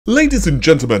Ladies and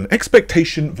gentlemen,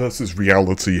 expectation versus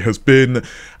reality has been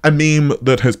a meme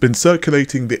that has been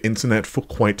circulating the internet for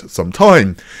quite some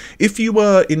time. If you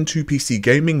were into PC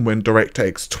gaming when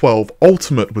DirectX 12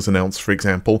 Ultimate was announced, for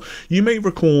example, you may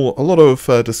recall a lot of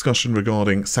discussion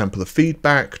regarding sampler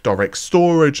feedback, direct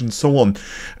storage, and so on.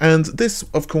 And this,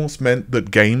 of course, meant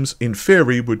that games, in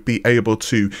theory, would be able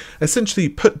to essentially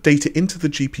put data into the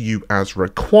GPU as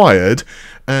required,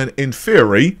 and in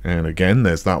theory, and again,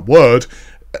 there's that word,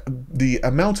 the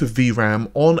amount of VRAM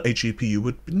on a GPU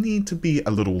would need to be a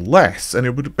little less, and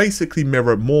it would basically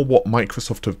mirror more what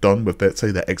Microsoft have done with, let's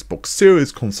say, their Xbox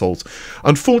Series consoles.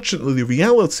 Unfortunately, the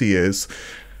reality is,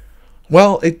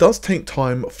 well, it does take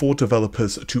time for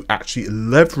developers to actually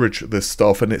leverage this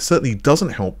stuff, and it certainly doesn't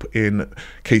help in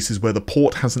cases where the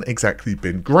port hasn't exactly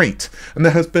been great. And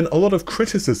there has been a lot of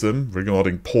criticism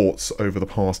regarding ports over the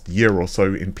past year or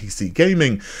so in PC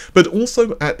gaming, but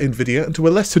also at Nvidia, and to a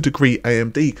lesser degree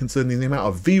AMD, concerning the amount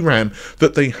of VRAM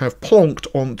that they have plonked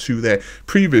onto their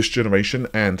previous generation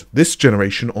and this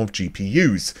generation of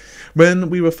GPUs. When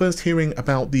we were first hearing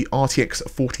about the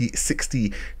RTX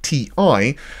 4060 Ti,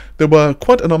 there were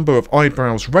quite a number of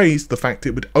eyebrows raised the fact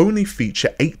it would only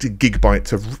feature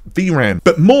 8GB of VRAM.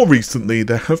 But more recently,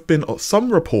 there have been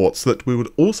some reports that we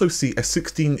would also see a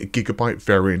 16GB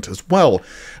variant as well,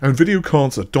 and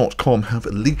videocards.com have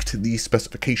leaked the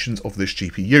specifications of this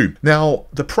GPU. Now,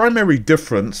 the primary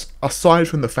difference, aside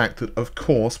from the fact that of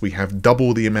course we have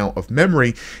double the amount of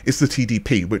memory, is the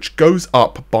TDP, which goes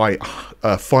up by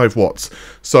 5 watts.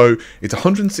 So it's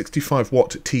 165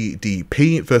 watt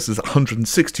TDP versus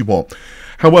 160 watt.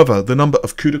 However, the number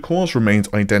of CUDA cores remains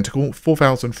identical,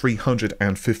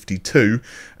 4,352,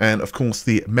 and of course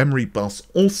the memory bus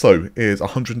also is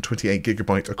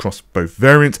 128GB across both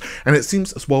variants, and it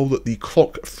seems as well that the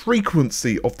clock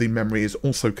frequency of the memory is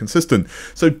also consistent.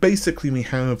 So basically we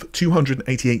have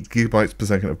 288GB per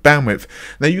second of bandwidth.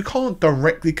 Now you can't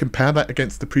directly compare that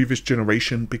against the previous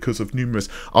generation because of numerous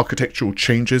architectural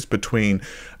changes between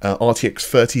RTX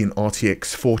 30 and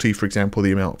RTX 40, for example,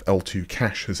 the amount of L2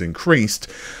 cache has increased.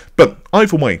 But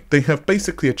either way, they have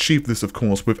basically achieved this, of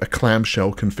course, with a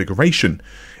clamshell configuration.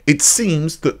 It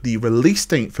seems that the release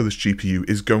date for this GPU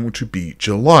is going to be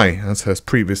July, as has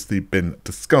previously been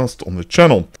discussed on the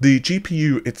channel. The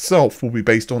GPU itself will be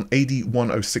based on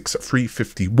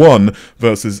AD106-351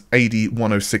 versus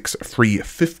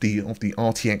AD106-350 of the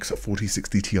RTX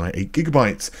 4060 Ti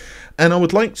 8GB. And I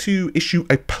would like to issue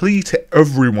a plea to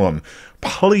everyone.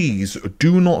 Please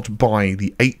do not buy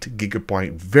the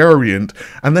 8GB variant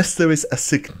unless there is a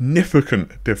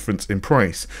significant difference in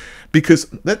price. Because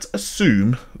let's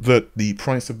assume that the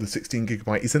price of the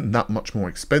 16GB isn't that much more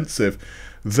expensive,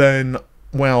 then,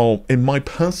 well, in my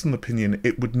personal opinion,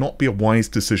 it would not be a wise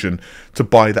decision to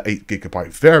buy the 8GB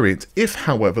variant. If,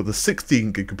 however, the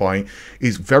 16GB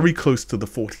is very close to the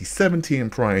 4070 in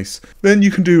price, then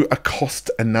you can do a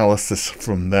cost analysis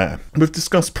from there. We've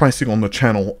discussed pricing on the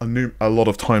channel a lot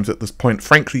of times at this point.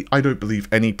 Frankly, I don't believe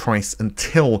any price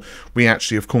until we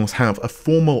actually, of course, have a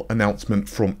formal announcement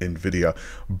from Nvidia.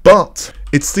 But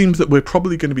it seems that we're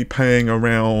probably going to be paying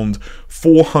around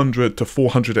 $400 to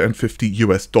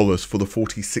 $450 for the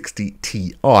 4060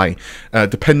 Ti,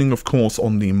 depending of course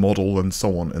on the model and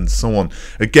so on and so on.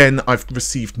 Again, I've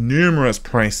received numerous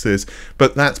prices,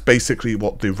 but that's basically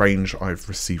what the range I've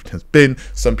received has been.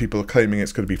 Some people are claiming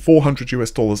it's going to be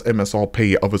 $400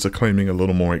 MSRP, others are claiming a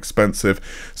little more expensive,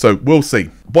 so we'll see.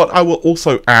 What I will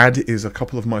also add is a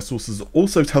couple of my sources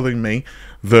also telling me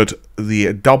that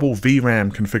the double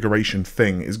VRAM configuration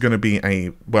thing is going to be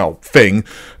a, well, thing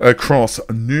across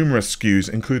numerous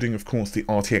SKUs, including, of course, the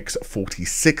RTX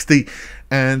 4060.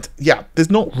 And yeah, there's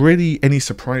not really any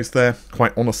surprise there,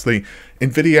 quite honestly.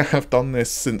 Nvidia have done this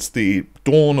since the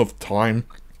dawn of time.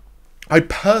 I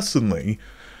personally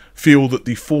feel that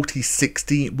the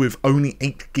 4060 with only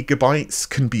 8GB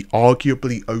can be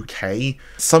arguably okay.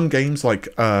 Some games like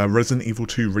Resident Evil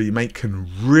 2 Remake can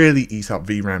really eat up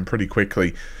VRAM pretty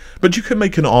quickly. But you can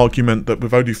make an argument that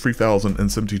with only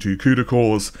 3072 CUDA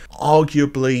cores,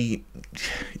 arguably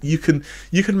you can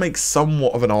make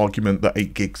somewhat of an argument that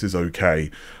 8GB is okay.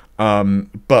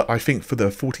 But I think for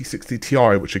the 4060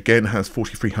 Ti, which again has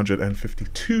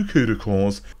 4352 CUDA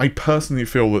cores, I personally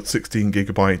feel that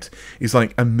 16GB is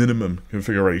like a minimum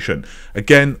configuration.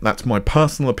 Again, that's my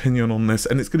personal opinion on this,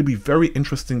 and it's going to be very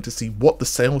interesting to see what the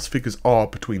sales figures are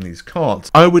between these cards.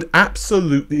 I would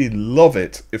absolutely love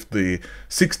it if the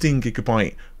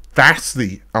 16GB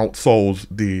vastly outsold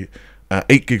the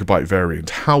 8GB variant.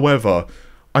 However,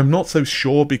 I'm not so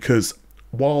sure because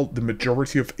while the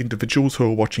majority of individuals who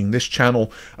are watching this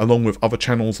channel, along with other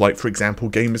channels like, for example,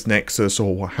 Gamers Nexus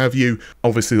or what have you,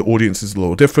 obviously the audience is a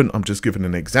little different, I'm just giving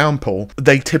an example,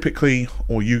 they typically,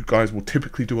 or you guys will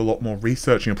typically do a lot more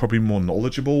research and you're probably more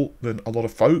knowledgeable than a lot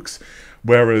of folks,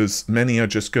 whereas many are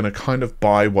just going to kind of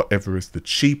buy whatever is the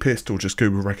cheapest or just go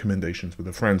with recommendations with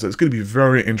their friends. So it's going to be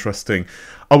very interesting.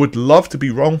 I would love to be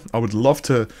wrong. I would love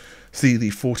to see the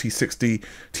 4060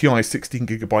 Ti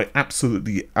 16GB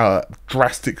absolutely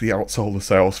drastically outsell the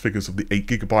sales figures of the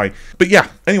 8GB. But yeah,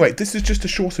 anyway, this is just a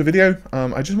shorter video.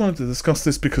 I just wanted to discuss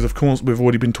this because, of course, we've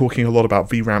already been talking a lot about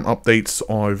VRAM updates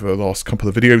over the last couple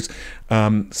of videos.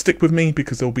 Stick with me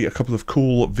because there'll be a couple of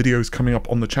cool videos coming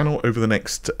up on the channel over the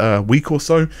next week or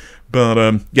so.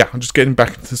 But yeah, I'm just getting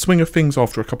back into the swing of things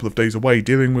after a couple of days away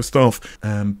dealing with stuff.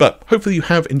 But hopefully you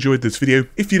have enjoyed this video.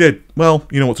 If you did, well,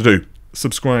 you know what to do.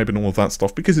 Subscribe and all of that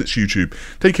stuff because it's YouTube.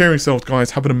 Take care of yourselves,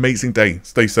 guys. Have an amazing day.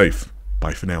 Stay safe.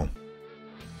 Bye for now.